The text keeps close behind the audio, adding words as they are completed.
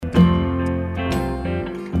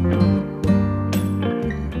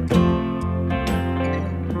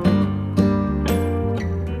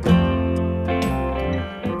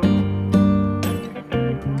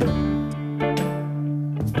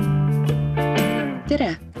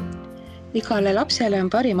Tere! Igale lapsele on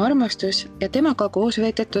parim armastus ja temaga koos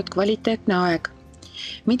veedetud kvaliteetne aeg.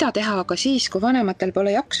 Mida teha aga siis, kui vanematel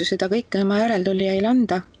pole jaksu seda kõike oma järeltulijail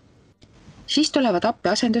anda? Siis tulevad appi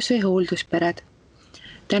asendus- või hoolduspered.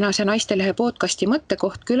 Tänase Naistelehe podcasti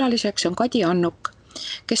mõttekoht külaliseks on Kadi Annuk,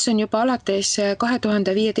 kes on juba alates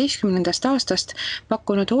 2015. aastast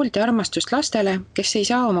pakkunud hoolt ja armastust lastele, kes ei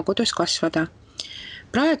saa oma kodus kasvada.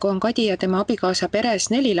 Praegu on Kadi ja tema abikaasa peres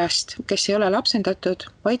 4 last, kes ei ole lapsendatud,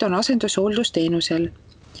 vaid on asendushooldusteenusel.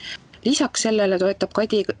 Lisaks sellele toetab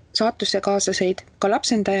Kadi saatusekaaslaseid ka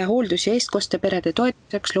lapsendaja hooldus- ja eestkosteperede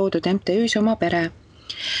toetuseks loodud MTÜs Oma Pere.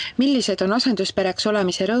 Millised on asenduspereks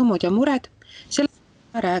olemise rõõmud ja mured, sellest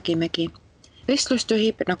räägimegi. Vestlust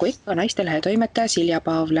juhib nagu ikka Naistelehe toimetaja Silja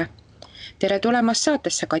Paavle. Tere tulemast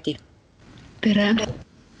saatesse, Kadi! Tere!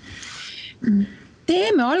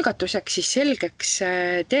 Teeme algatuseks siis selgeks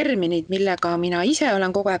terminid, millega mina ise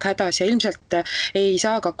olen kogu aeg hädas ja ilmselt ei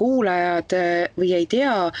saa ka kuulajad või ei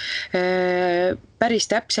tea päris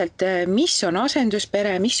täpselt, mis on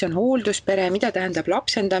asenduspere, mis on hoolduspere, mida tähendab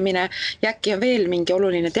lapsendamine ja äkki on veel mingi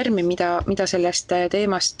oluline termin, mida sellest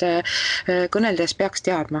teemast kõneldes peaks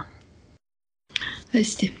teadma.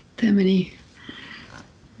 Hästi, teeme nii.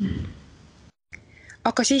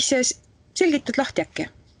 Aga siis selgitad lahti äkki?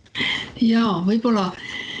 Jaa, võib-olla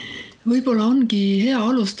ongi hea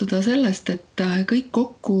alustada sellest, et kõik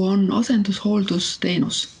kokku on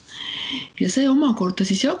asendushooldusteenus. Ja see omakorda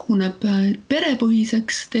siis jaguneb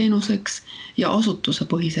perepõhiseks teenuseks ja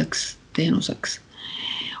asutusepõhiseks teenuseks.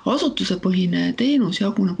 Asutusepõhine teenus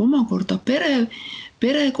jaguneb omakorda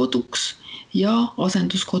perekoduks ja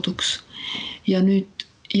asenduskoduks. Ja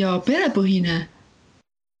perepõhine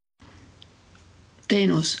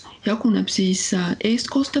teenus jaguneb siis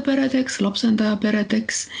eestkosteperedeks,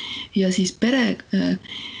 lapsendajaperedeks ja siis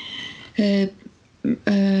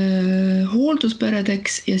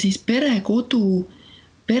hooldusperedeks ja siis perekodu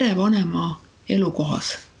perevanema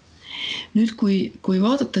elukohas. Nüüd, kui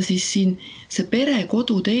vaadata, siis siin see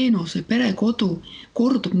perekodu teenus või perekodu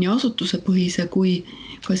kordub nii asutusepõhise kui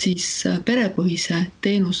ka siis perepõhise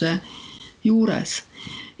teenuse juures.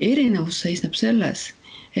 Erinevus seisneb selles,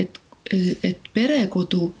 et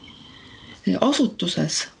perekodu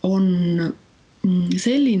asutuses on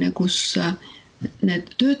selline, kus need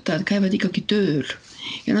töötajad käivad ikkagi tööl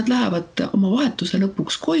ja nad lähevad oma vahetuse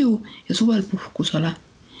lõpuks koju ja suvel puhkusele.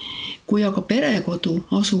 Kui aga perekodu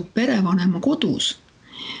asub perevanema kodus,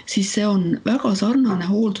 siis see on väga sarnane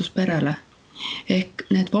hooldusperele. Ehk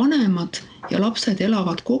need vanemad ja lapsed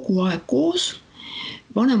elavad kogu aeg koos,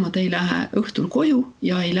 vanemad ei lähe õhtul koju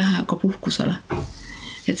ja ei lähe ka puhkusele.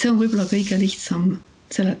 Et see on võib-olla kõige lihtsam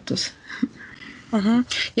seletus.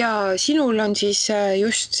 Ja sinul on siis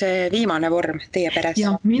just see viimane vorm teie peres?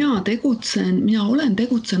 Ja mina olen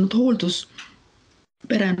tegutsenud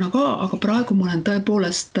hooldusperena ka, aga praegu ma olen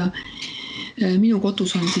tõepoolest, minu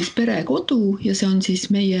kodus on siis perekodu ja see on siis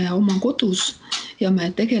meie oma kodus ja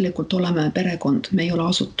me tegelikult oleme perekond, me ei ole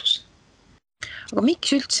asutus. Aga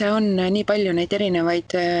miks üldse on nii palju neid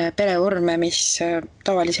erinevaid perevorme, mis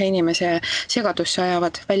tavalise inimese segadusse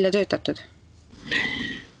ajavad välja töötatud?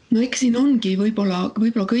 No eks siin ongi võib-olla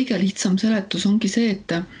kõige lihtsam seletus ongi see,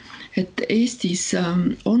 et Eestis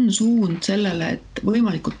on suund sellele, et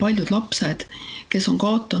võimalikult paljud lapsed, kes on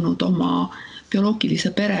kaotanud oma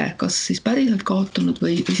bioloogilise pere, kas siis päriselt kaotanud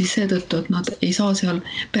või siis seetõttu, et nad ei saa seal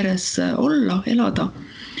peres olla, elada,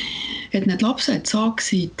 et need lapsed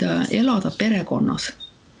saaksid elada perekonnas.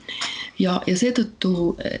 Ja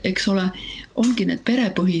seetõttu, eks ole, ongi need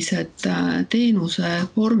perepõhised teenuse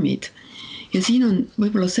vormid. Ja siin on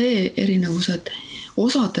võib-olla see erinevus, et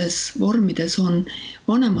osades vormides on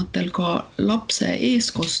vanematel ka lapse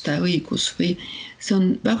eestkoste õigus või see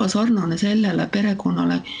on väga sarnane sellele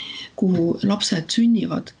perekonnale, kuhu lapsed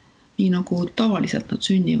sünnivad, nii nagu tavaliselt nad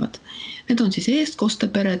sünnivad. Need on siis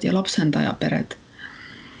eestkostepered ja lapsendajapered.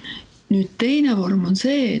 Nüüd teine vorm on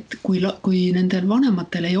see, et kui nendel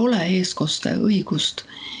vanematel ei ole eestkoste õigust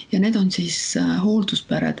ja need on siis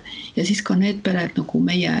hoolduspered ja siis ka need pered, nagu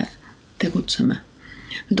meie tegutseme.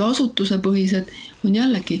 Nüüd asutusepõhised on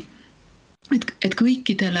jällegi, et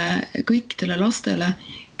kõikidele lastele,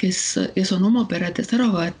 kes on oma peredest ära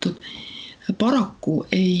võetud, paraku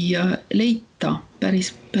ei leita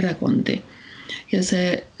päris perekondi. Ja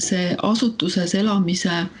see asutuses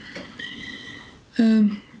elamise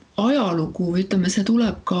ajalugu, ütleme, see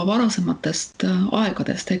tuleb ka varasematest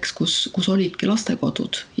aegadest, kus olidki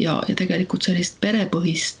lastekodud ja tegelikult sellist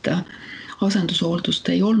perepõhist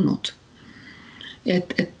asendushooldust ei olnud.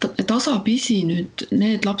 Et tasapisi nüüd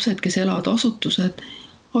need lapsed, kes elavad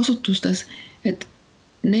asutustes, et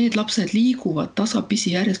need lapsed liiguvad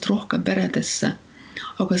tasapisi järjest rohkem peredesse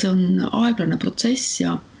aga see on aeglane protsess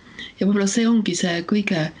ja võib-olla see ongi see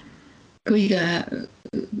kõige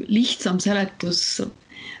lihtsam seletus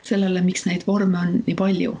sellele, miks neid vorme on nii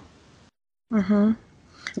palju.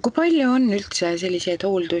 Kui palju on üldse selliseid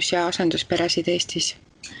hooldus- ja asendusperesid Eestis?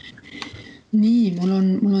 Nii,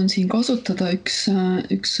 mul on siin kasutada üks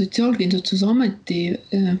Sotsiaalkindlustusameti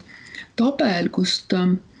tabel, kust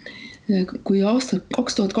kui aastal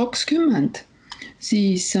 2020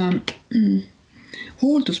 siis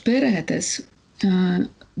hooldusperedes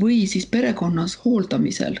või siis perekonnas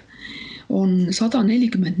hooldamisel on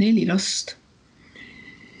 144 last.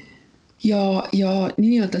 Ja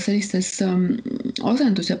nii-öelda sellistes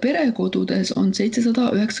asendus- ja perekodudes on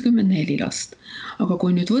 794 last. Aga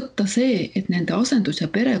kui nüüd võtta see, et nende asendus- ja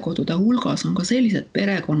perekodude hulgas on ka sellised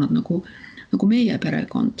perekonnad nagu meie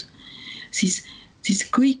perekond, siis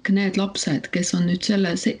kõik need lapsed, kes on nüüd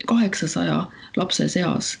selle 800 lapse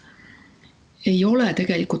seas, ei ole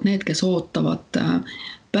tegelikult need, kes ootavad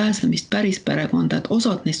pääsemist päris perekonda, et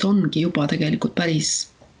osad neist ongi juba tegelikult päris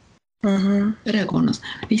perekonnas.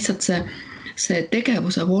 Lihtsalt see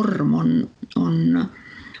tegevuse vorm on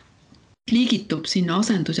liigitub sinna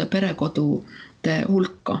asendus- ja perekodude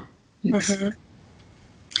hulka.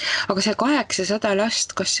 Aga see 800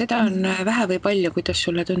 last, kas seda on vähe või palju, kuidas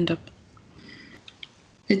sulle tundub?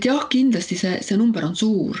 Et jah, kindlasti see number on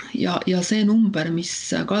suur ja see number,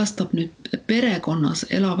 mis kajastab nüüd perekonnas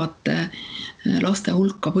elavate laste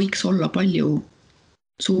hulka, võiks olla palju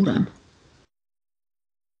suurem.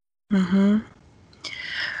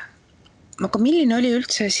 Aga milline oli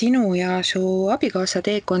üldse sinu ja su abikaasa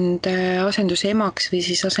teekond asenduse emaks või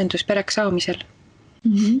siis asenduspereks saamisel?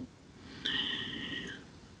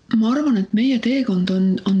 Ma arvan, et meie teekond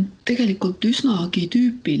on tegelikult üsnagi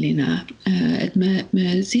tüüpiline, et me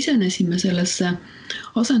sisenesime sellesse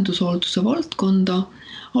asendushoolduse valdkonda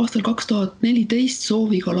aastal 2014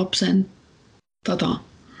 sooviga lapsendada.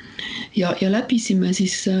 Ja läbisime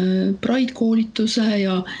siis Pride-koolituse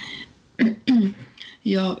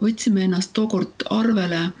ja võtsime ennast tookord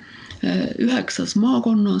arvele 9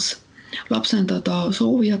 maakonnas lapsendada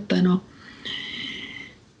soovijatena.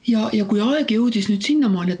 Ja kui aeg jõudis nüüd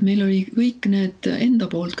sinnamaal, et meil oli kõik need enda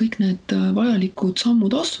poolt, kõik need vajalikud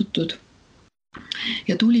sammud astutud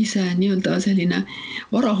ja tuli see nii-öelda selline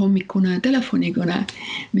varahommikune telefonikõne,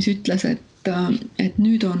 mis ütles, et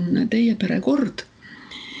nüüd on teie pere kord,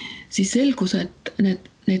 siis selgus, et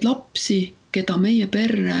neid lapsi, keda meie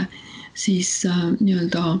perre siis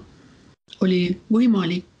nii-öelda oli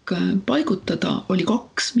võimalik paigutada, oli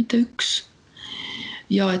 2, mitte 1.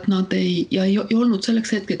 Ja et nad ei olnud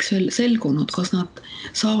selleks hetkeks veel selgunud, kas nad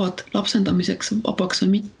saavad lapsendamiseks vabaks või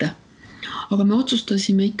mitte. Aga me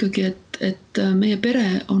otsustasime ikkagi, et meie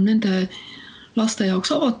pere on nende laste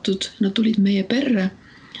jaoks avatud, nad tulid meie perre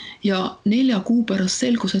ja 4 kuu pärast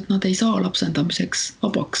selgus, et nad ei saa lapsendamiseks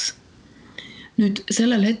vabaks. Nüüd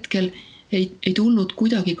sellel hetkel ei tulnud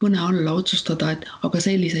kuidagi kõne alla otsustada, et aga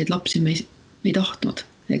selliseid lapsi me ei tahtnud,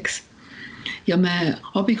 eks. Ja me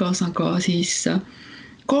abikaasaga siis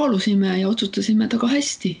kaalusime ja otsustasime, et aga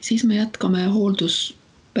hästi, siis me jätkame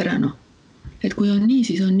hooldusperena. Et kui on nii,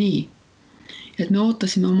 siis on nii. Et me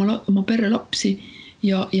ootasime oma perre lapsi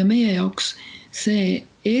ja meie jaoks see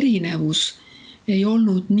erinevus ei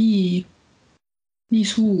olnud nii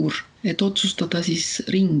suur, et otsustada siis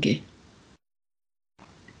ringi.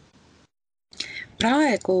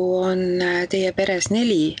 Praegu on teie peres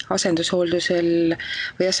 4 asendushooldusel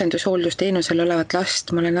või asendushooldusteenusel olevat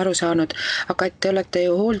last, ma olen aru saanud, aga et te olete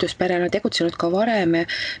ju hooldusperena tegutsenud ka varem.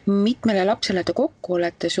 Mitmele lapsele te kokku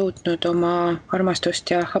olete suutnud oma armastust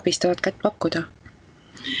ja abistavat kätt pakkuda?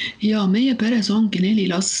 Ja meie peres ongi 4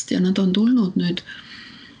 last ja nad on tulnud nüüd,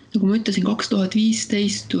 nagu ma ütlesin,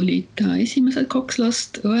 2015 tulid esimesed 2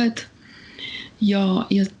 last, õed. Ja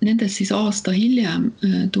nendest siis aasta hiljem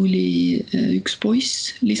tuli 1 poiss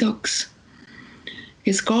lisaks,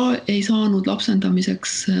 kes ka ei saanud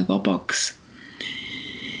lapsendamiseks vabaks.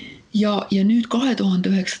 Ja nüüd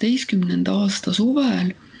 2019. aasta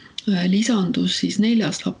suvel lisandus siis 4.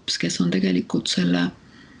 laps, kes on tegelikult selle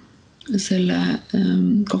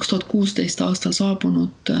 2016 aastal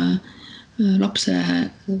saabunud lapse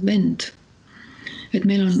vend. Et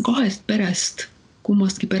meil on 2 perest,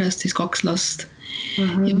 kummastki perest siis 2 last.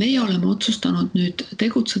 Ja meie oleme otsustanud nüüd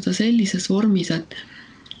tegutseda sellises vormis,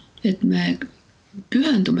 et me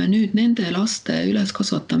pühendume nüüd nende laste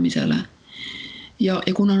üleskasvatamisele. Ja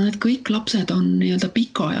kuna need kõik lapsed on nii-öelda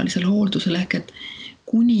pikaajalisel hooldusel ehk et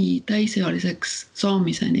kuni täisealiseks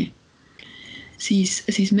saamiseni,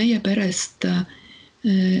 siis meie perest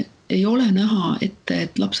ei ole näha ette,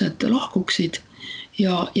 et lapsed lahkuksid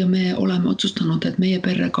ja me oleme otsustanud, et meie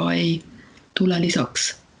perre ka ei tule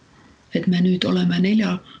lisaks. Et me nüüd oleme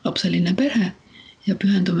 4-lapseline pere ja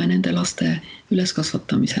pühendume nende laste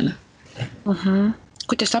üleskasvatamisele.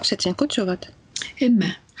 Kuidas lapsed sind kutsuvad?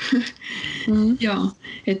 Emme. Ja,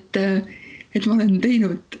 et ma olen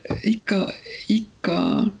teinud ikka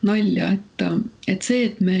nalja, et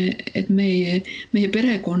see, et meie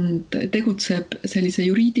perekond tegutseb sellise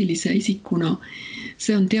juriidilise isikuna,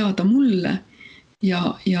 see on teada mulle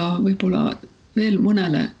ja võib-olla veel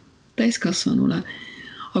mõnele täiskasvanule,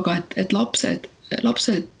 aga et lapsed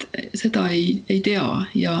seda ei tea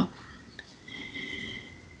ja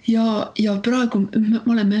praegu me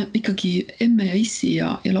oleme ikkagi emme ja issi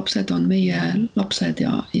ja lapsed on meie lapsed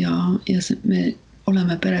ja me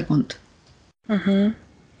oleme perekond.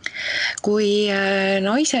 Kui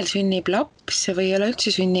naisel sünnib laps või ei ole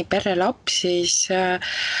üldse sünnib perelaps, siis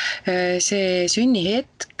see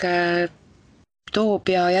sünnihetk toob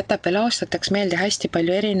ja jätab veel aastateks meelde hästi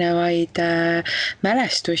palju erinevaid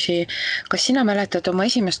mälestusi. Kas sina mäletad oma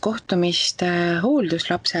esimest kohtumist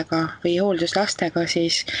hoolduslapsega või hoolduslastega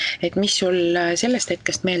siis, et mis sul sellest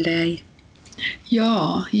hetkest meelde jäi?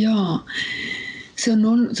 Jaa. See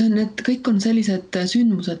on, et kõik on sellised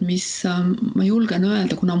sündmused, mis ma julgen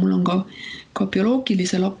öelda, kuna mul on ka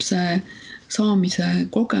bioloogilise lapse saamise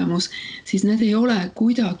kogemus, siis need ei ole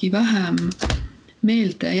kuidagi vähem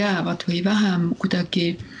meelde jäävad või vähem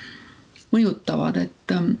kuidagi mõjutavad,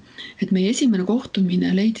 et meie esimene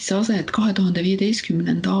kohtumine leidis aset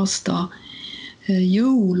 2015. aasta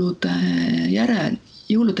jõulude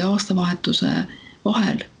aastavahetuse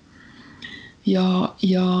vahel. Ja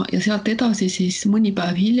sealt edasi siis mõni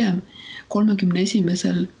päev hiljem, 31.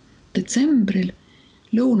 detsembril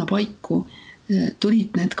lõunapaiku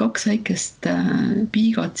tulid need 2 väikest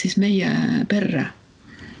piigat siis meie perre.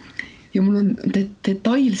 Ja mul on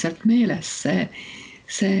detailselt meeles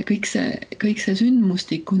kõik see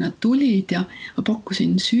sündmustik, kui nad tulid ja ma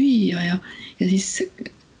pakkusin süüa ja siis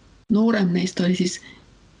noorem neist oli siis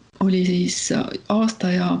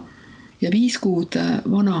aasta ja 5 kuud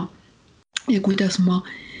vana. Ja kuidas ma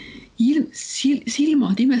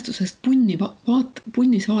silmad imestusest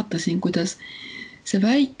punnis vaatasin, kuidas see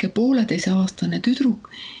väike 1,5-aastane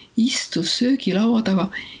tüdruk istus söögilaua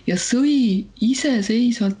taga ja sõi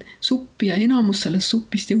iseseisvalt suppi ja enamus sellest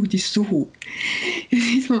suppist jõudis suhu. Ja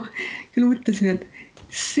siis ma küll mõtlesin, et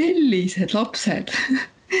sellised lapsed.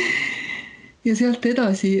 Ja sealt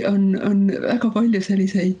edasi on väga palju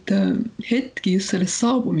selliseid hetki just sellest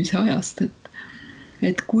saabumise ajast,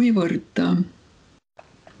 et kuivõrd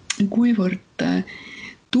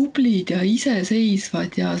tublid ja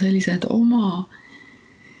iseseisvad ja sellised oma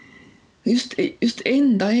just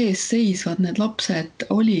enda ees seisvad need lapsed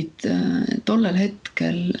olid tollel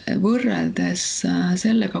hetkel võrreldes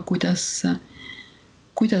sellega, kuidas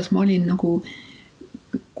ma olin nagu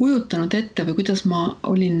kujutanud ette või kuidas ma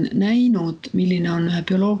olin näinud, milline on ühe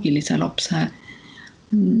bioloogilise lapse,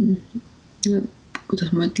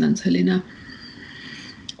 kuidas ma ütlen, selline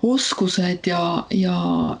oskused ja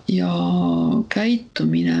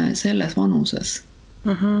käitumine selles vanuses.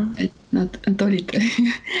 Et nad olid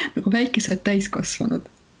nagu väikesed täiskasvanud.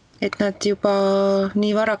 Et nad juba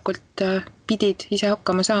nii varakult pidid ise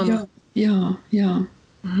hakkama saama? Ja.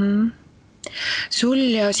 Sul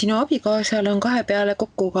ja sinu abikaasal on 2 peale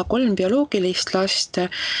kokku ka 3 bioloogilist last.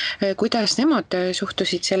 Kuidas nemad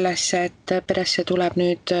suhtusid sellesse, et peresse tuleb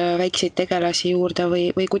nüüd väikseid tegelasi juurde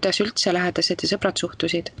või kuidas üldse lähedased ja sõbrad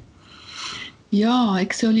suhtusid? Jaa,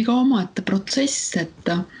 eks see oli ka omaette protsess, et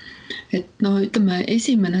no ütleme,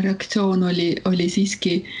 esimene reaktsioon oli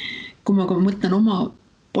siiski, kui ma mõtlen oma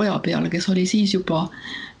poja peale, kes oli siis juba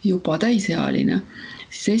täisealine,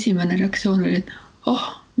 siis esimene reaktsioon oli, et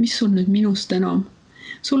mis sul nüüd minust enam?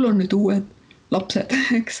 Sul on nüüd uued lapsed,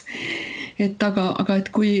 eks? Aga et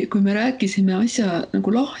kui me rääkisime asja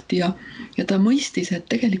nagu lahti ja ta mõistis, et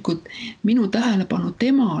tegelikult minu tähelepanu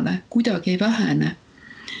temale kuidagi ei vähene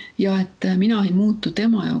ja et mina ei muutu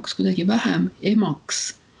tema jaoks kuidagi vähem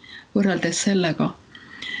emaks võrreldes sellega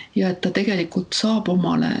ja et ta tegelikult saab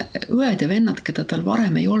omale õed ja vennad, keda tal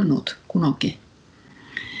varem ei olnud kunagi,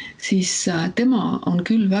 siis tema on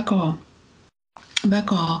küll väga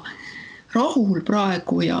rahul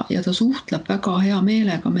praegu ja ta suhtleb väga hea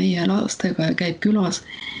meelega meie lastega ja käib külas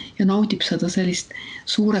ja naudib seda sellist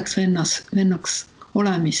suureks vennaks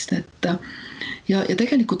olemist. Ja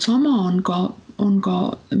tegelikult sama on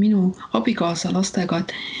ka minu abikaasa lastega,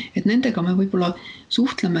 et nendega me võib-olla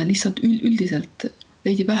suhtleme lihtsalt üldiselt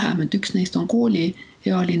veidi vähem, et üks neist on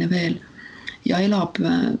kooliealine veel ja elab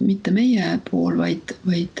mitte meie pool,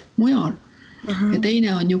 vaid mujal. Ja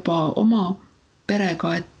teine on juba oma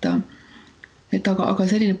perega, et aga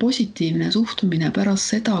selline positiivne suhtumine pärast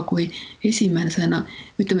seda, kui esimesena,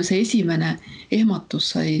 ütleme see esimene ehmatus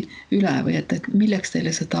sai üle või et milleks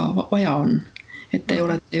teile seda vaja on, et te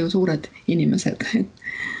olete ju suured inimesed.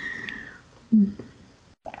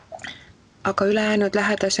 Aga ülejäänud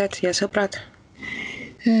lähedased ja sõbrad?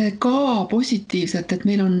 Ka positiivselt, et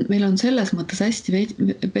meil on selles mõttes hästi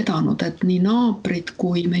vedanud, et nii naabrid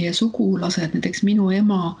kui meie sugulased, näiteks minu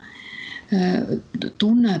ema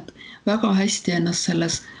tunneb väga hästi ennast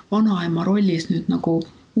selles vanaema rollis nüüd nagu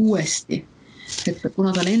uuesti. Et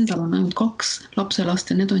kuna tal endal on ainult 2 lapselast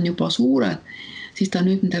ja need on juba suured, siis ta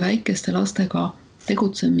nüüd nende väikeste lastega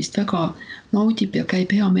tegutsemist väga naudib ja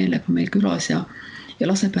käib hea meelega meil külas ja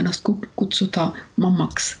laseb ennast kutsuda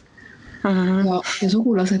mammaks. Ja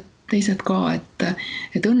sugulased teised ka,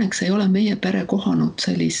 et õnneks ei ole meie pere kohanud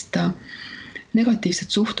sellist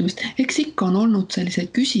negatiivset suhtumist. Eks ikka on olnud selliseid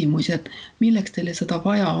küsimusi, et milleks teile seda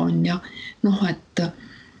vaja on ja et te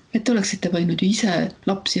oleksite võinud ju ise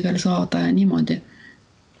lapsi veel saada ja niimoodi.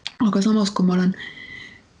 Aga samas, kui ma olen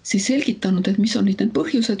siis selgitanud, et mis on need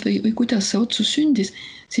põhjused või kuidas see otsus sündis,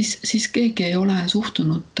 siis keegi ei ole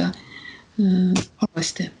suhtunud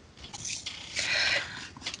halvasti.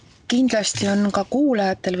 Kindlasti on ka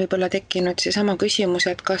kuulajatel võib-olla tekkinud seesama küsimus,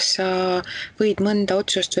 et kas sa võid mõnda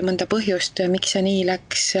otsust või mõnda põhjust, miks see nii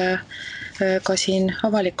läks, ka siin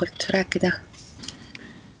avalikult rääkida?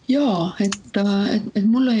 Jaa, et ma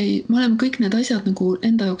olen kõik need asjad nagu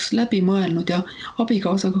enda jaoks läbi mõelnud ja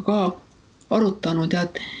abikaasaga ka arutanud ja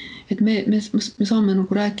et me saame nagu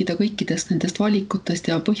rääkida kõikidest nendest valikutest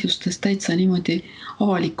ja põhjustest täitsa niimoodi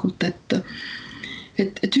avalikult, et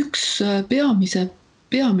üks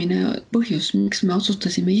peamine põhjus, miks me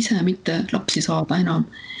otsustasime ise mitte lapsi saada enam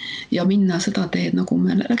ja minna seda teed, nagu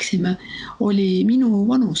me läksime, oli minu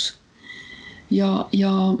vanus. Ja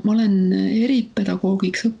ma olen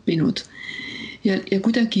eripedagoogiks õppinud ja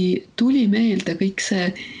kuidagi tuli meelde kõik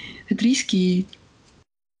see, et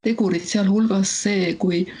riskitegurid sealhulgas see,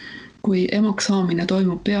 kui emaks saamine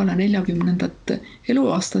toimub peale 40.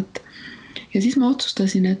 eluaastat. Ja siis ma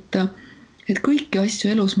otsustasin, et kõiki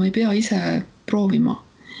asju elus ma ei pea ise proovima.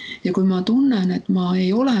 Ja kui ma tunnen, et ma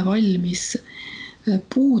ei ole valmis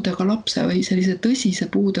puudega lapse või sellise tõsise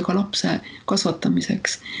puudega lapse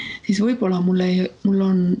kasvatamiseks, siis võib-olla mul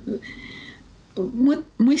on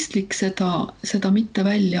mõistlik seda mitte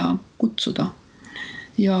välja kutsuda.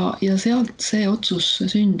 Ja sealt see otsus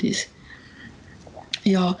sündis.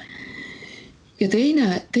 Ja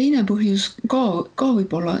teine põhjus ka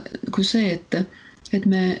võib-olla kui see, et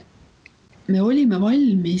me olime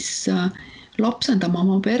valmis lapsendama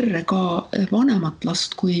oma perre ka vanemat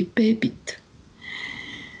last kui beebit.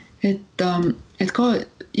 Et ka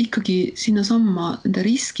ikkagi sinnasamma nende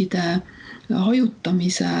riskide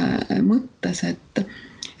hajutamise mõttes, et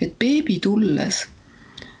beebi tulles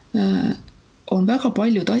on väga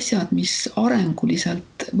paljud asjad, mis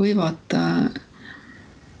arenguliselt võivad,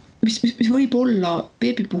 mis võib olla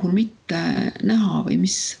beebi puhul mitte näha või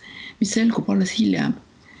mis selgub alles hiljem.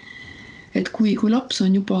 Et kui laps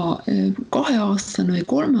on juba 2-aastane või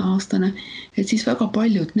 3-aastane, et siis väga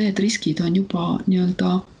paljud need riskid on juba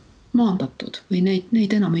nii-öelda maandatud või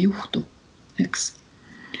neid enam ei juhtu, eks.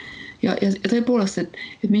 Ja tõepoolest, et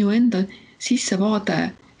minu enda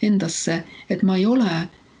sissevaade endasse, et mul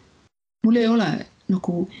ei ole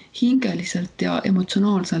nagu hingeliselt ja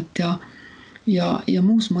emotsionaalselt ja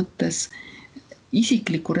muus mõttes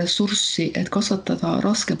isiklikku ressurssi, et kasvatada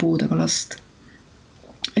raske puudega last.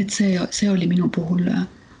 Et see oli minu puhul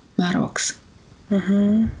määravaks.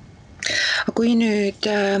 Kui nüüd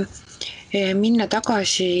minna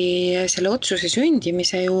tagasi selle otsuse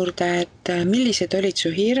sündimise juurde, et millised olid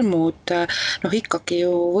su hirmud, ikkagi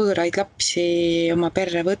ju võõraid lapsi oma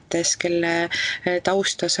perre võttes, kelle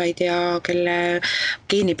tausta said ja kelle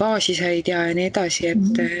geenibaasi said ja nii edasi,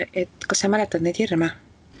 et kas sa mäletad neid hirme?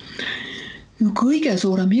 Kõige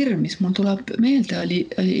suurem hirm, mis mul tuleb meelde,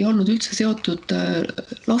 ei olnud üldse seotud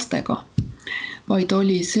lastega, vaid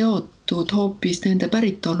oli seotud hoopis nende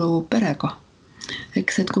päritolu perega.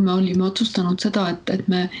 Eks, et kui me olime otsustanud seda, et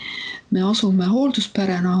me asume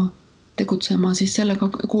hooldusperena tegutsema, siis sellega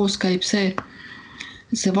koos käib see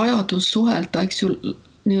vajadus suhelda, eks ju,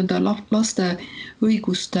 nii-öelda laste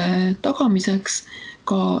õiguste tagamiseks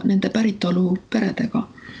ka nende päritolu peredega.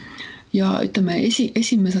 Ja ütleme,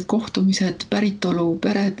 esimesed kohtumised päritolu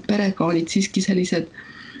perega olid siiski sellised,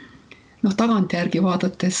 tagantjärgi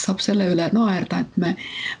vaadates saab selle üle naerda, et me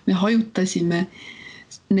hajutasime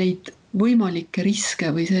neid võimalikke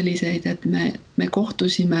riske või selliseid, et me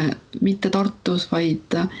kohtusime mitte Tartus,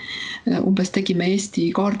 vaid umbes tegime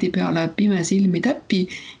Eesti kaardi peale pimesilmi täpi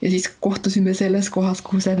ja siis kohtusime selles kohas,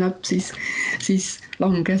 kuhu see näpp siis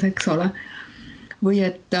langes, eks ole. Või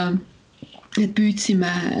et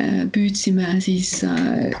püüdsime siis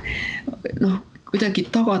kuidagi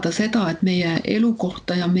tagada seda, et meie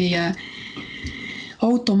elukohta ja meie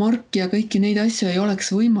automarki ja kõiki neid asju ei oleks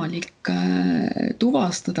võimalik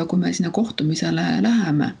tuvastada, kui me sinna kohtumisele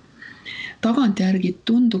läheme. Tagantjärgi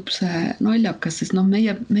tundub see naljakas, sest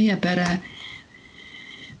meie pere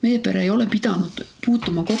ei ole pidanud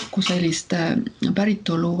puutuma kokku selliste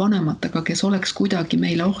päritolu vanematega, kes oleks kuidagi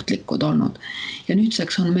meile ohtlikud olnud. Ja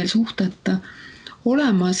nüüdseks on meil suhted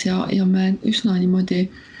olemas ja me üsna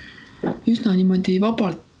niimoodi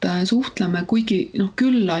vabalt suhtleme, kuigi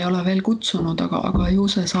külla ei ole veel kutsunud, aga ju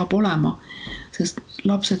see saab olema, sest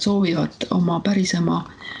lapsed soovivad oma pärisema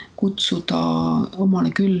kutsuda omale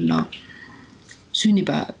külla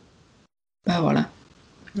sünnipäevale.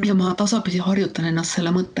 Ja ma tasapisi harjutan ennast selle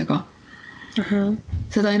mõttega.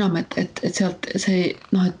 Seda enam, et sealt see,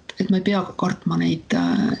 et ma ei pea kartma neid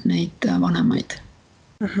vanemaid.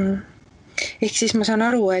 Ehk siis ma saan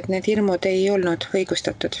aru, et need hirmud ei olnud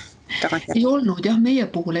õigustatud? Ei olnud, jah, meie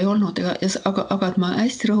puhul ei olnud, aga et ma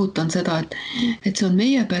hästi rõhutan seda, et see on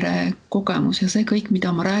meie pere kogemus ja see kõik,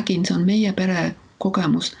 mida ma räägin, see on meie pere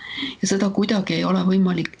kogemus ja seda kuidagi ei ole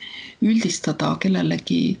võimalik üldistada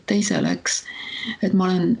kellelegi teisele, eks. Et ma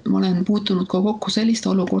olen puutunud ka kokku selliste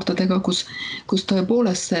olukordadega, kus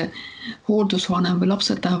tõepoolest see hooldusvanem või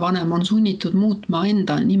lapsendaja-vanem on sunnitud muutma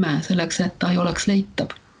enda nime selleks, et ta ei oleks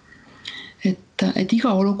leitav. Et iga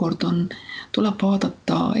olukord tuleb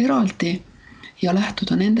vaadata eraldi ja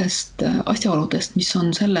lähtuda nendest asjaoludest, mis on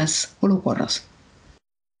selles olukorras.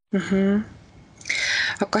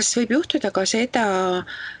 Aga kas võib juhtuda ka seda,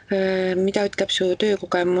 mida ütleb su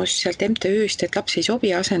töökogemus sealt MTÜ-st, et laps ei sobi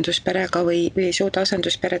asendusperega või ei suuda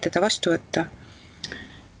asenduspere teda vastu võtta?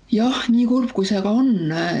 Jah, nii kurb kui see ka on,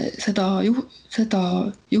 seda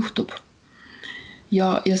juhtub.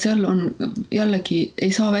 Ja seal on jällegi,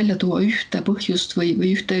 ei saa välja tuua ühte põhjust või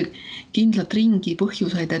ühte kindlat ringi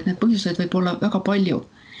põhjuseid, et need põhjuseid võib olla väga palju.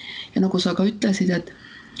 Ja nagu sa ka ütlesid,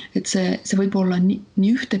 et see võib olla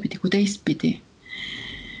nii ühtepidi kui teistpidi.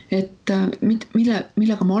 Et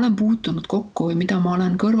millega ma olen puutunud kokku või mida ma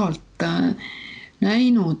olen kõrvalt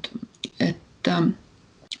näinud, et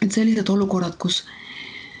sellised olukorrad,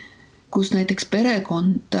 kus näiteks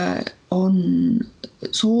perekond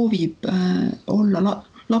soovib olla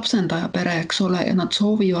lapsendaja pere, eks ole, ja nad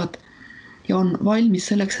soovivad ja on valmis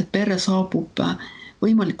selleks, et perre saabub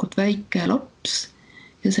võimalikult väike laps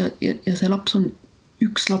ja see laps on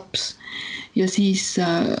üks laps. Ja siis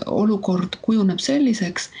olukord kujuneb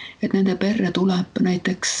selliseks, et nende perre tuleb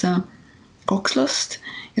näiteks 2 last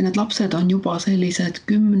ja need lapsed on juba sellised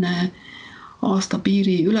 10 aasta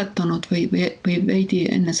piiri ületanud või veidi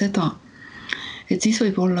enne seda. Et siis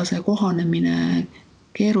võib olla see kohanemine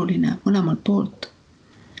keeruline mõlemalt poolt,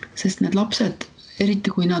 sest need lapsed,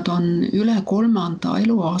 eriti kui nad on üle 3.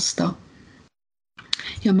 eluaasta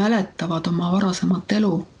ja mäletavad oma varasemat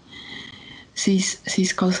elu,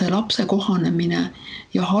 siis ka see lapse kohanemine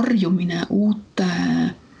ja harjumine uute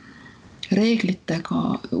reeglitega,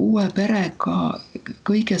 uue perega,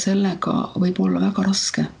 kõige sellega võib olla väga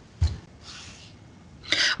raske.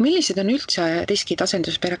 Millised on üldse riskid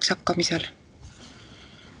asenduspereks hakkamisel?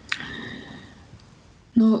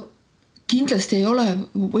 No kindlasti ei ole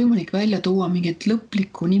võimalik välja tuua mingit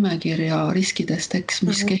lõplikku nimekirja riskidest, eks,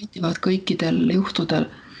 mis kehtivad kõikidel juhtudel.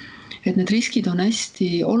 Et need riskid on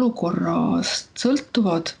hästi olukorrast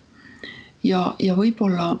sõltuvad ja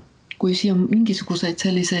võib-olla, kui siia on mingisuguseid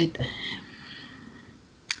selliseid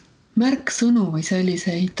märksõnu või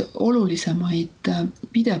selliseid olulisemaid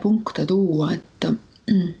pidepunkte tuua,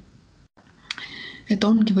 et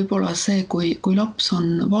ongi võib-olla see, kui laps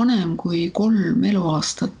on vanem kui 3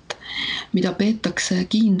 eluaastat, mida peetakse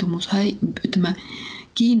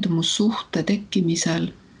kiindumussuhte tekkimisel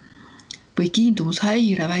või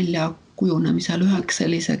kiindumushäire välja kujunemisel üheks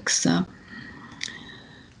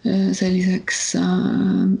selliseks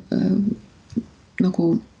nagu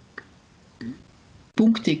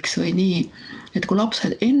punktiks või nii, et kui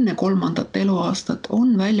lapsed enne 3. eluaastat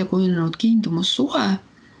on välja kujunenud kiindumussuhe,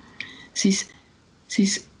 siis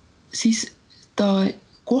ta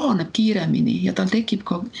kohaneb kiiremini ja tal tekib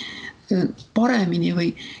ka paremini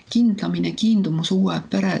või kindlamini kiindumus uue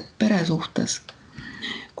pere suhtes.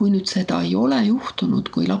 Kui nüüd seda ei ole juhtunud,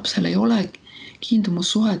 kui lapsel ei ole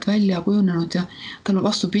kiindumussuhet välja kujunenud ja tal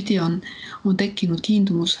vastupidi on tekkinud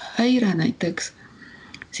kiindumushäire näiteks,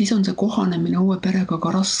 siis on see kohanemine uue perega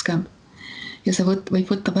ka raskem. ja see võib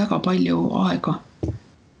võtta väga palju aega.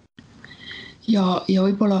 Ja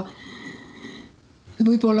võib-olla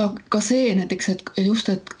ka see näiteks,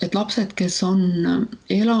 et lapsed, kes on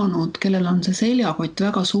elanud, kellel on see seljakott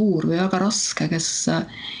väga suur või väga raske,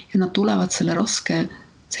 ja nad tulevad selle raske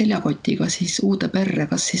seljakotiga siis uude perre,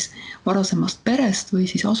 kas siis varasemast perest või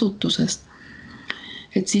siis asutusest,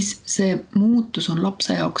 et siis see muutus on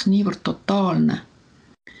lapse jaoks niivõrd totaalne.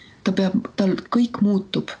 Tal kõik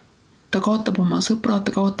muutub. Ta kaotab oma sõbrad,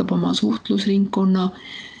 ta kaotab oma suhtlusringkonna,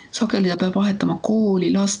 sageli ta peab vahetama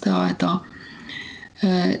kooli, lasteaeda,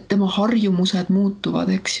 tema harjumused muutuvad,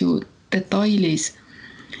 eks ju, detailis.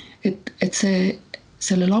 Et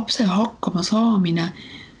selle lapse hakkama saamine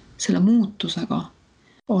selle muutusega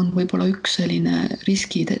on võib-olla üks selline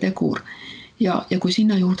riskitegur. Ja kui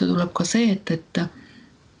sinna juurde tuleb ka see, et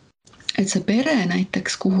see pere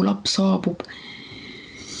näiteks, kuhu laps saabub,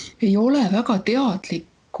 ei ole väga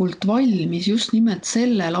teadlikult valmis just nimelt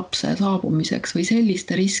selle lapse saabumiseks või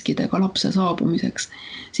selliste riskidega lapse saabumiseks,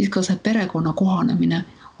 siis ka see perekonna kohanemine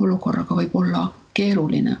olukorraga võib olla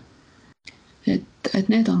keeruline. Et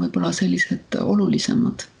need on võib-olla sellised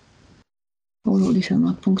olulisemad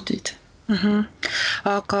punktid.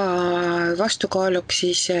 Aga vastukaaluks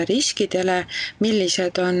siis riskidele,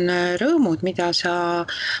 millised on rõõmud, mida sa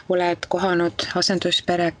oled kohanud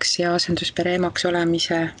asenduspereks ja asenduspere emaks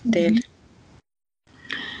olemise teel?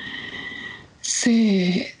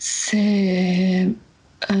 See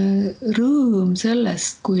rõõm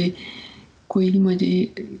sellest, kui niimoodi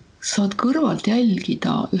saad kõrvalt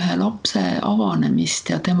jälgida ühe lapse avanemist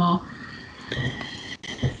ja tema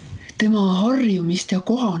harjumist ja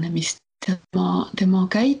kohanemist ja tema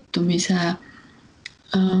käitumise,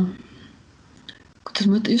 kuidas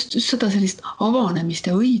ma ütlen, just seda sellist avanemist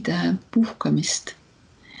ja õide puhkamist,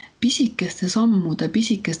 pisikeste sammude,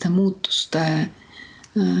 pisikeste muutuste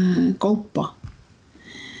kaupa.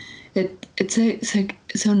 Et see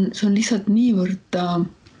on lihtsalt niivõrd,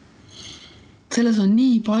 selles on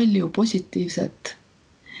nii palju positiivset,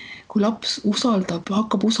 kui laps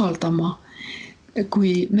hakkab usaldama.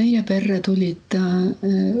 Kui meie perre tulid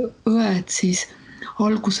õed, siis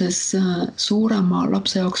alguses suurema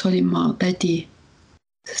lapse jaoks olin ma tädi,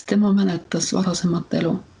 sest tema mäletas varasemat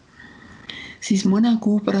elu. Siis mõne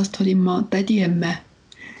kuu pärast olin ma tädi emme.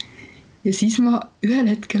 Ja siis ühel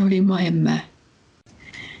hetkel olin ma emme.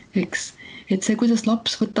 Eks, et see, kuidas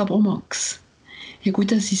laps võtab omaks ja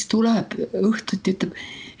kuidas siis tuleb õhtuti, ütleb,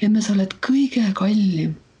 emme, sa oled kõige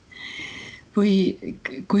kallim. Või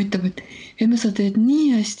kui ütleb, et emme, sa teed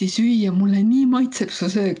nii hästi süüa, mulle nii maitseb su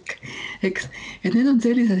söök. Eks, et need on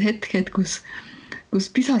sellised hetked, kus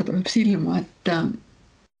pisar tuleb silma,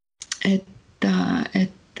 et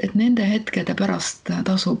nende hetkede pärast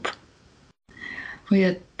tasub. Või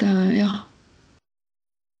et jah,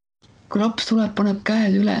 kui laps tuleb, paneb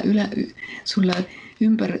käed üle sulle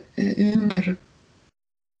ümber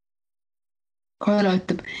kaela,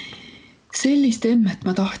 ütleb, sellist emmet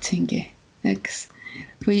ma tahtsingi, eks.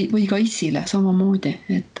 Või ka issile samamoodi,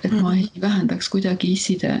 et ma ei vähendaks kuidagi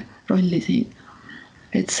isside rolli siin.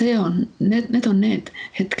 Et need on need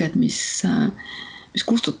hetked, mis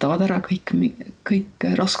kustutavad ära kõik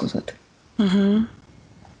raskused.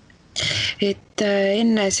 Et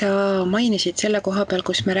enne sa mainisid selle koha peal,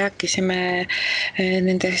 kus me rääkisime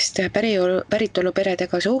nendest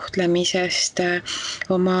päritoluperedega suhtlemisest,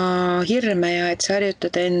 oma hirme ja et sa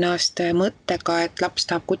harjutad ennast mõttega, et laps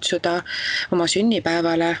tahab kutsuda oma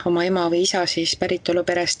sünnipäevale oma ema või isa siis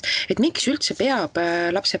päritoluperest. Et miks üldse peab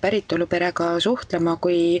lapse päritoluperega suhtlema,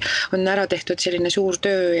 kui on ära tehtud selline suur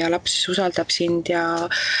töö ja laps usaldab sind ja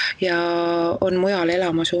on mujal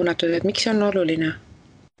elama suunatud, et miks see on oluline?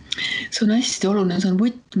 See on hästi oluline, see on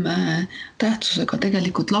võtmetähtsusega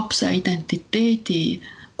tegelikult lapse identiteedi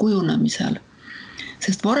kujunemisel,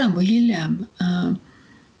 sest varem või hiljem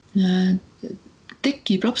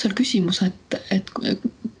tekib lapsel küsimus, et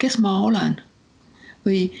kes ma olen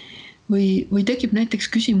või tekib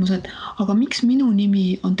näiteks küsimus, et aga miks minu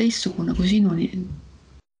nimi on teistsugune kui sinu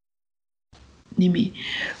nimi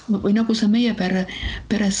või nagu see meie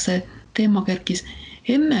peres see teema kerkis,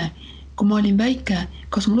 emme, kui ma olin väike,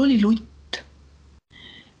 kas mul oli lutt?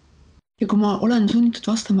 Ja kui ma olen sunnitud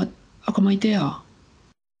vastama, aga ma ei tea,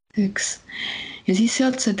 eks. Ja siis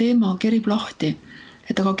sealt see teema kerib lahti,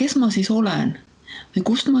 et aga kes ma siis olen? Või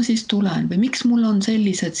kust ma siis tulen? Või miks mul on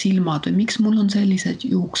sellised silmad? Või miks mul on sellised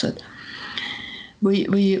juuksed? Või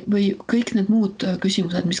kõik need muud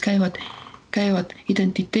küsimused, mis käivad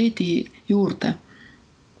identiteedi juurde.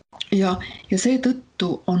 Ja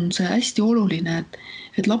seetõttu on see hästi oluline,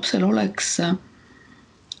 et lapsel oleks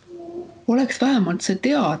vähemalt see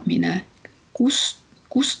teadmine,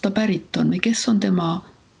 kust ta pärit on või kes on tema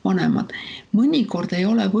vanemad. Mõnikord ei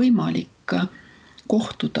ole võimalik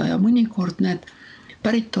kohtuda ja mõnikord need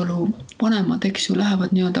päritolu vanemad, eks ju,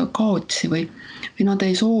 lähevad nii-öelda kaotsi või nad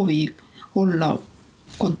ei soovi olla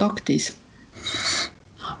kontaktis.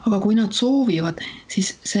 Aga kui nad soovivad,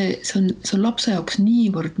 siis see on lapse jaoks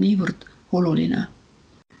niivõrd oluline.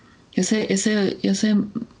 Ja see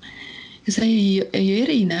ei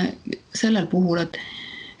erine sellel puhul,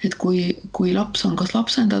 et kui laps on kas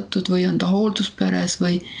lapsendatud või on ta hooldusperes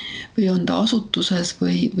või on ta asutuses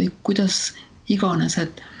või kuidas iganes,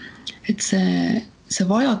 et see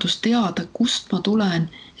vajadus teada, kust ma tulen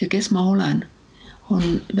ja kes ma olen,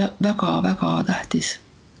 on väga-väga tähtis.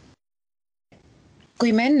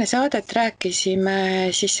 Kui me enne saadet rääkisime,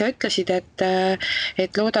 siis sa ütlesid,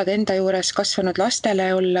 et loodad enda juures kasvanud lastele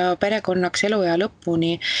olla perekonnaks eluea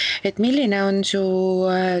lõpuni. Et milline on su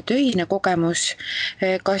töine kogemus?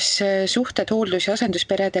 Kas suhted hooldus- ja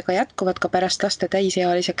asendusperedega jätkuvad ka pärast laste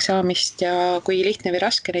täisealiseks saamist ja kui lihtne või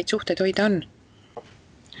raske neid suhteid hoida on?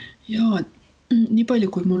 Jaa, nii palju,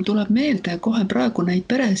 kui mul tuleb meelde kohe praegu neid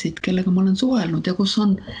peresid, kellega ma olen suhelnud ja kus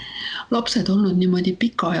on lapsed olnud niimoodi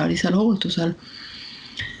pikaajalisel hooldusel,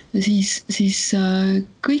 siis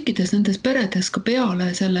kõikides nendes peredes ka peale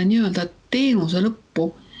selle nii-öelda teenuse lõppu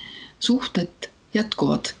suhted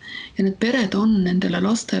jätkuvad ja need pered on nendele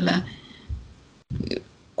lastele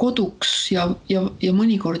koduks ja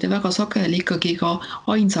mõnikord ja väga sageli ikkagi ka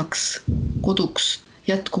ainsaks koduks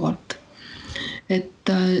jätkuvalt.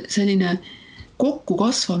 Et selline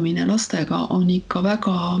kokkukasvamine lastega on ikka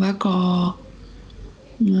väga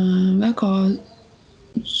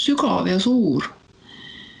sügav ja suur.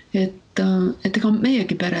 Et ega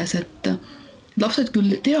meiegi peres, et lapsed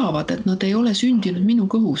küll teavad, et nad ei ole sündinud minu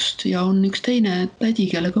kõhust ja on üks teine tädi,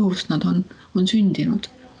 kelle kõhust nad on sündinud.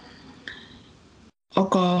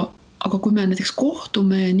 Aga kui me näiteks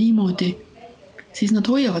kohtume niimoodi, siis nad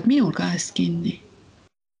hoiavad minul käest kinni.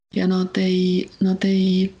 Ja nad ei,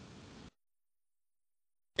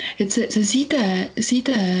 et see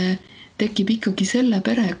side tekib ikkagi selle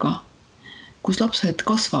perega, kus lapsed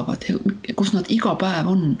kasvavad ja kus nad iga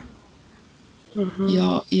päev on.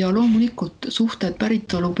 Ja loomulikult suhted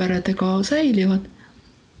päritoluperedega säilivad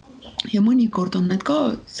ja mõnikord on need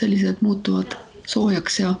ka sellised muutuvad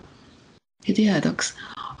soojaks ja tihedaks,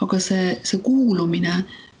 aga see kuulumine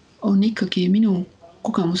on ikkagi minu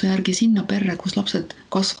kogemuse järgi sinna perre, kus lapsed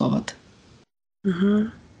kasvavad.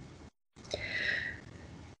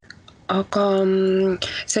 Aga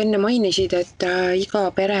sa enne mainisid, et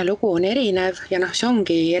iga pere lugu on erinev ja see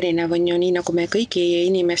ongi erinev, on ju nii, nagu me kõigi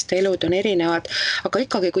inimeste elud on erinevad, aga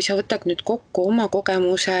ikkagi, kui sa võtad nüüd kokku oma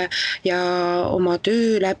kogemuse ja oma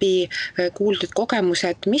töö läbi kuuldud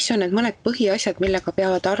kogemused, mis on need mõned põhiasjad, millega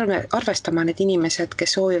peavad arvestama need inimesed,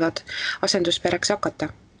 kes soovivad asenduspereks hakata?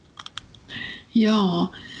 Jaa,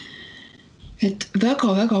 et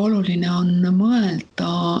väga-väga oluline on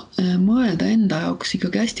mõelda enda jaoks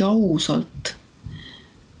ikkagi hästi ausalt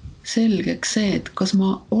selgeks see, et kas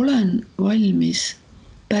ma olen valmis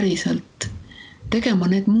päriselt tegema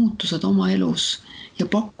need muutused oma elus ja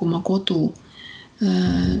pakkuma kodu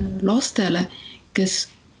lastele,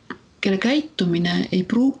 kelle käitumine ei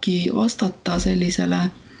pruugi vastata sellisele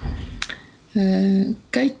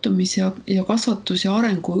käitumis- ja kasvatus- ja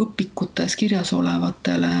arenguõpikutes kirjas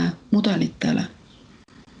olevatele mudelitele.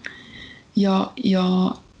 Ja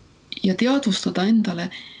teadvustada endale,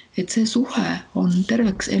 et see suhe on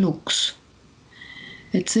terveks eluks.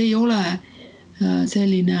 Et see ei ole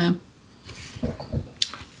selline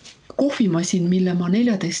kohvimasin, mille ma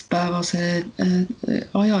 14-päevase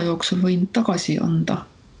aja jooksul võin tagasi anda.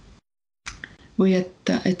 Või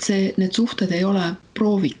et need suhted ei ole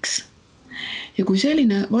prooviks. Ja kui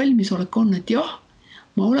selline valmisolek on, et jah,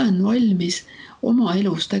 ma olen valmis oma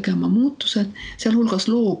elus tegema muutused, sealhulgas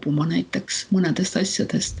loobuma näiteks mõnedest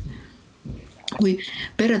asjadest. Kui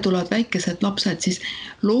pere tulevad väikesed lapsed, siis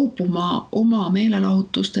loobuma oma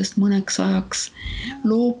meelelahutustest mõneks ajaks,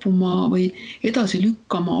 loobuma või edasi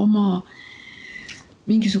lükkama oma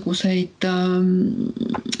mingisuguseid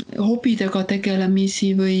hobidega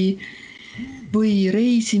tegelemisi või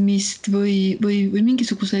reisimist või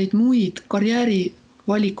mingisuguseid muid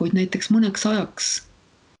karjäärivalikuid näiteks mõneks ajaks.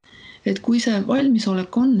 Et kui see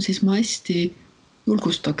valmisolek on, siis ma hästi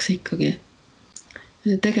julgustaks ikkagi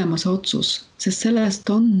tegema see otsus, sest sellest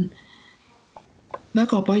on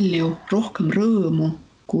väga palju rohkem rõõmu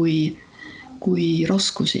kui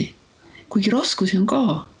raskusi. Kuigi raskusi on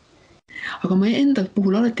ka. Aga ma enda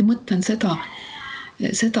puhul alati mõtlen seda,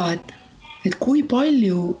 et kui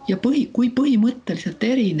palju ja kui põhimõtteliselt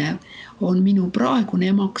erinev on minu praegune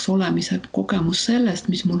emaks olemise kogemus sellest,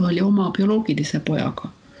 mis mul oli oma bioloogilise pojaga.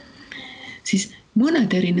 Siis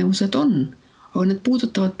mõned erinevused on, aga need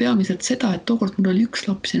puudutavad peamiselt seda, et tookord mul oli 1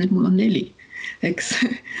 laps ja nüüd mul on 4, eks.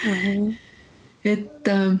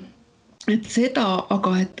 Et seda,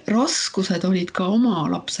 aga et raskused olid ka oma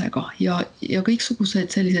lapsega ja kõiksugused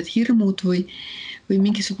sellised hirmud või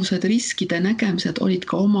mingisugused riskide nägemised olid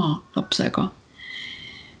ka oma lapsega.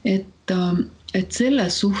 Et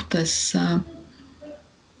selles suhtes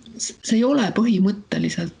see ei ole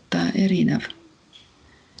põhimõtteliselt erinev.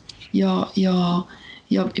 Ja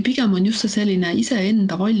pigem on just see selline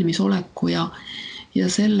iseenda valmisoleku ja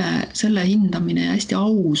selle hindamine ja hästi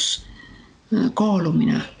aus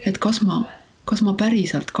kaalumine, et kas ma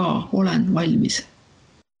päriselt ka olen valmis.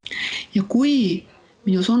 Ja kui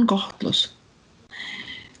minus on kahtlus,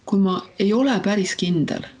 kui ma ei ole päris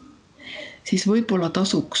kindel, siis võib-olla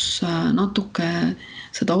tasuks natuke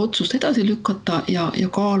seda otsust edasi lükata ja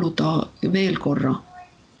kaaluda veel korra.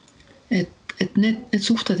 Et need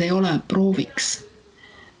suhted ei ole prooviks.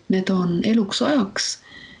 Need on eluks ajaks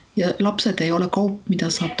ja lapsed ei ole kaup,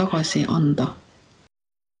 mida saab tagasi anda.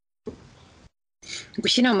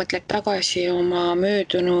 Kui sina mõtled tagasi oma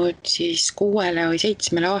möödunud siis 6 või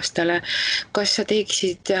 7 aastale, kas sa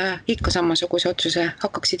teeksid ikka samasuguse otsuse,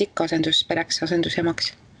 hakkaksid ikka asenduspereks, asendusemaks?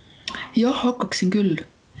 Jah, hakkaksin küll.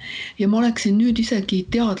 Ja ma oleksin nüüd isegi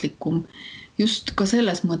teadlikum just ka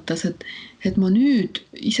selles mõttes, et ma nüüd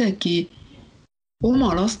isegi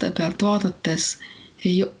oma laste pealt vaadates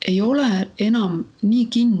ei ole enam nii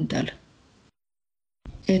kindel,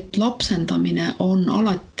 et lapsendamine on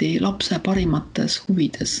alati lapse parimates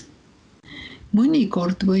huvides.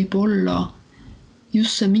 Mõnikord võib olla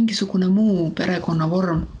just see mingisugune muu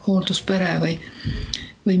perekonnavorm, hoolduspere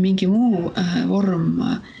või mingi muu vorm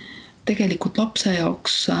tegelikult lapse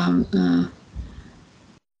jaoks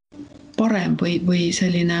parem või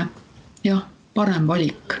selline parem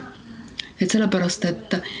valik. Et sellepärast,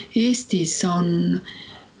 et Eestis on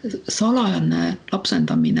salajane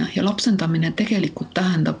lapsendamine ja lapsendamine tegelikult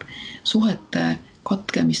tähendab suhete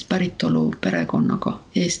katkemist päritolu perekonnaga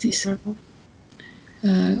Eestis.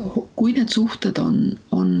 Kui need suhted on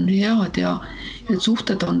head ja need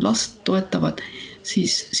suhted on last toetavad,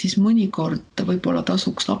 siis mõnikord võib-olla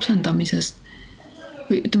tasuks lapsendamisest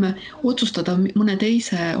või ütleme, otsustada mõne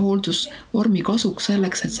teise hooldusvormi kasuks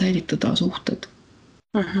selleks, et säilitada suhted.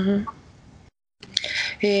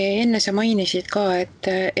 Enne sa mainisid ka,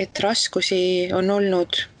 et raskusi on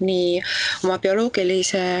olnud nii oma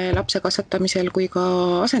bioloogilise lapse kasvatamisel kui ka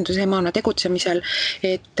asendusemana tegutsemisel,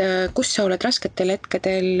 et kus sa oled rasketel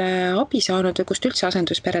hetkedel abi saanud või kust üldse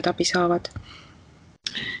asenduspered abi saavad?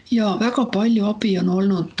 Ja väga palju abi on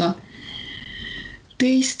olnud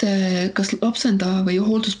teiste, kas lapsendaja või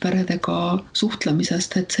hooldusperedega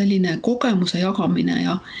suhtlemisest, et selline kogemuse jagamine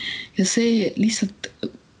ja see lihtsalt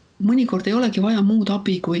mõnikord ei olegi vaja muud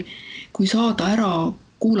abi, kui saada ära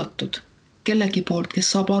kuulatud kellegi poolt,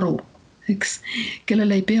 kes saab aru, eks,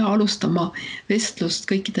 kellel ei pea alustama vestlust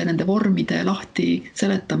kõikide nende vormide lahti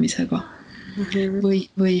seletamisega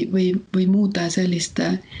või muude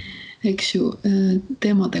selliste, eks ju,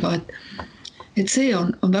 teemadega, et see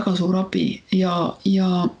on väga suur abi ja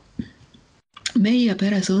meie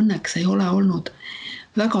peres õnneks ei ole olnud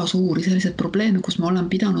väga suuri selliseid probleeme, kus me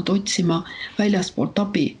oleme pidanud otsima väljaspoolt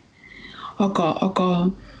abi. Aga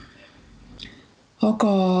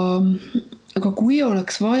kui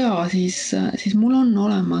oleks vaja, siis mul on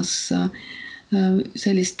olemas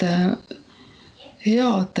selliste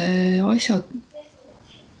heade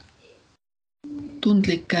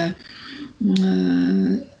asjatundlike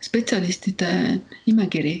spetsialistide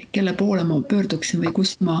nimekiri, kelle poole ma pöörduksin või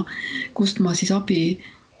kust ma siis abi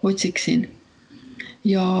otsiksin.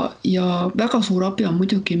 Ja väga suur abi on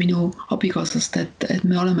muidugi minu abikaasast, et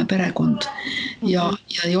me oleme perekond ja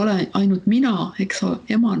ei ole ainult mina, eks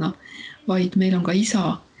emana, vaid meil on ka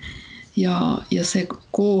isa ja see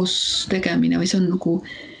koos tegemine või see on nagu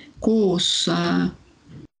koos,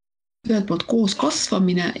 ühelt poolt koos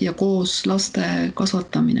kasvamine ja koos laste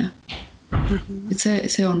kasvatamine. Et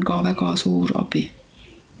see on ka väga suur abi.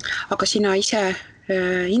 Aga sina ise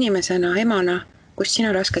inimesena, emana, kus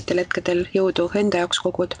sina rasketel hetkedel jõudu enda jaoks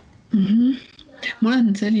kogud? Ma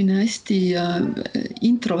olen selline hästi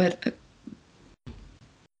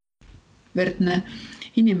introvertne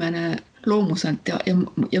inimene loomuselt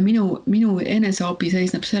ja minu eneseabi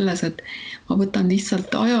seisneb selles, et ma võtan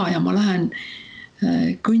lihtsalt aja ja ma lähen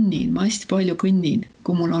kõnnin, ma hästi palju kõnnin,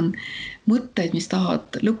 kui mul on mõtteid, mis tahavad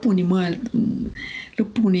lõpuni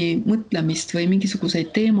mõtlemist või mingisuguseid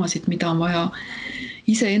teemasid, mida on vaja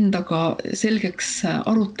iseendaga selgeks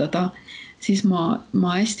arutada, siis ma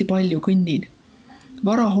hästi palju kõnnin.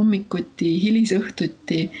 Varahommikuti,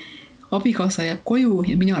 hilisõhtuti abikaasa jääb koju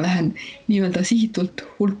ja mina lähen nii-öelda sihitult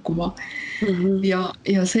hulkuma. Ja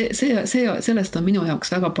sellest on minu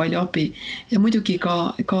jaoks väga palju abi. Ja muidugi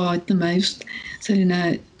ka ütleme just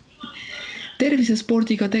selline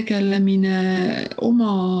tervisespordiga tegelemine,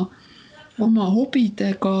 oma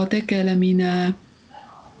hobidega tegelemine.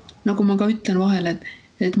 Nagu ma ka ütlen vahel,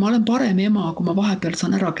 et ma olen parem ema, kui ma vahepeal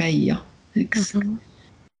saan ära käia. Eks?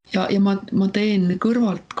 Ja ma teen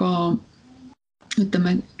kõrvalt ka,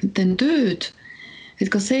 ütleme, teen tööd, et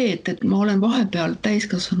ka see, et ma olen vahepeal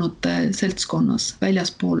täiskasvanute seltskonnas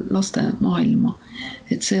väljaspool laste maailma,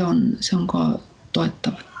 et see on ka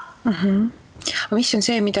toetav. Aga mis on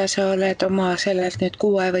see, mida sa oled oma sellelt nüüd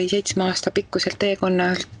 6 või 7 aasta pikkuselt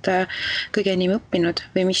teekonnalt kõige enim õppinud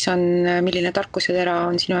või milline tarkusetera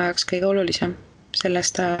on sinu jaoks kõige olulisem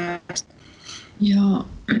sellest ajast? Ja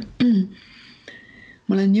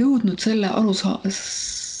ma olen jõudnud selle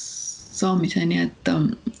arusaamiseni, et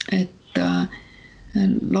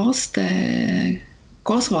laste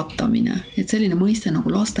kasvatamine, et selline mõiste nagu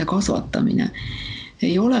laste kasvatamine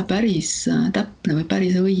ei ole päris täpne või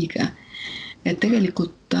päris õige. Et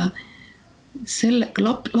tegelikult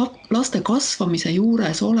laste kasvamise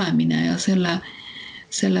juures olemine ja selle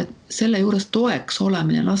juures toeks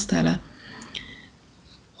olemine lastele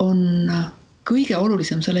on kõige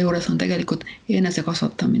olulisem, selle juures on tegelikult enese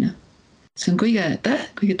kasvatamine. See on kõige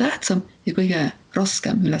tähtsam ja kõige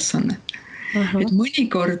raskem ülesanne. Et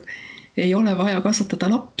mõnikord ei ole vaja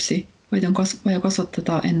kasvatada lapsi, vaid on vaja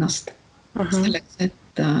kasvatada ennast. Selleks, et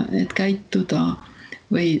käituda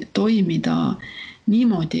või toimida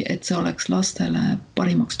niimoodi, et see oleks lastele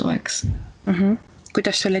parimaks toeks.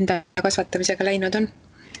 Kuidas sul enda kasvatamisega läinud on?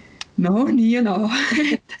 No nii ja naa.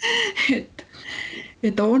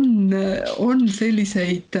 Et on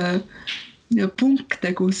selliseid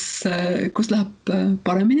punkte, kus läheb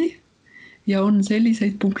paremini ja on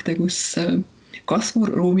selliseid punkte, kus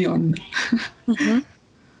kasvuruumi on.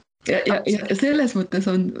 Ja selles mõttes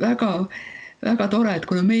on väga tore, et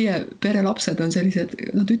kuna meie pere lapsed on sellised,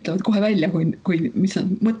 nad ütlevad kohe välja, kui mis nad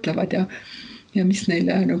mõtlevad ja mis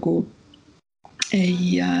neile nagu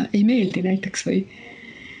ei meeldi näiteks või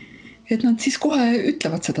et nad siis kohe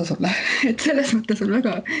ütlevad seda sulle, et selles mõttes on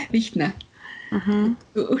väga lihtne.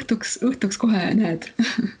 Õhtuks kohe näed.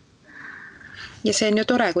 Ja see on ju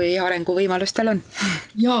tore, kui arenguvõimalustel on.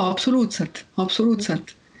 Jaa, absoluutselt.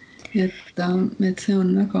 Et see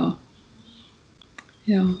on väga,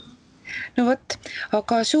 jaa. No võt,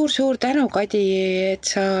 aga suur tänu, Kadi, et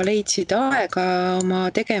sa leidsid aega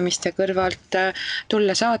oma tegemiste kõrvalt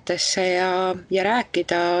tulla saatesse ja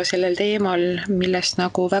rääkida sellel teemal, millest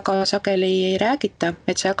nagu väga sageli ei räägita,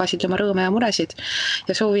 et sa jagasid oma rõõme ja muresid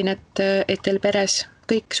ja soovin, et teil peres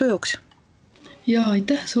kõik sujuks. Ja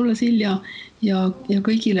aitäh sulle, Silja, ja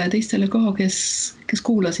kõigile teistele ka, kes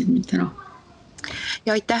kuulasid mind täna.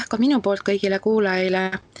 Ja aitäh ka minu poolt kõigile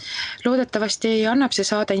kuulajaile. Loodetavasti annab see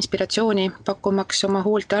saade inspiratsiooni, pakkumaks oma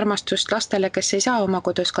hoolt ja armastust lastele, kes ei saa oma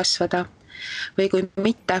kodus kasvada. Või kui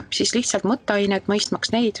mitte, siis lihtsalt mõtteainet mõistmaks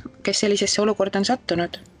neid, kes sellisesse olukorda on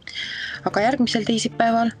sattunud. Aga järgmisel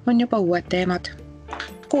teisipäeval on juba uued teemad.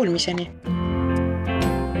 Kuulmiseni!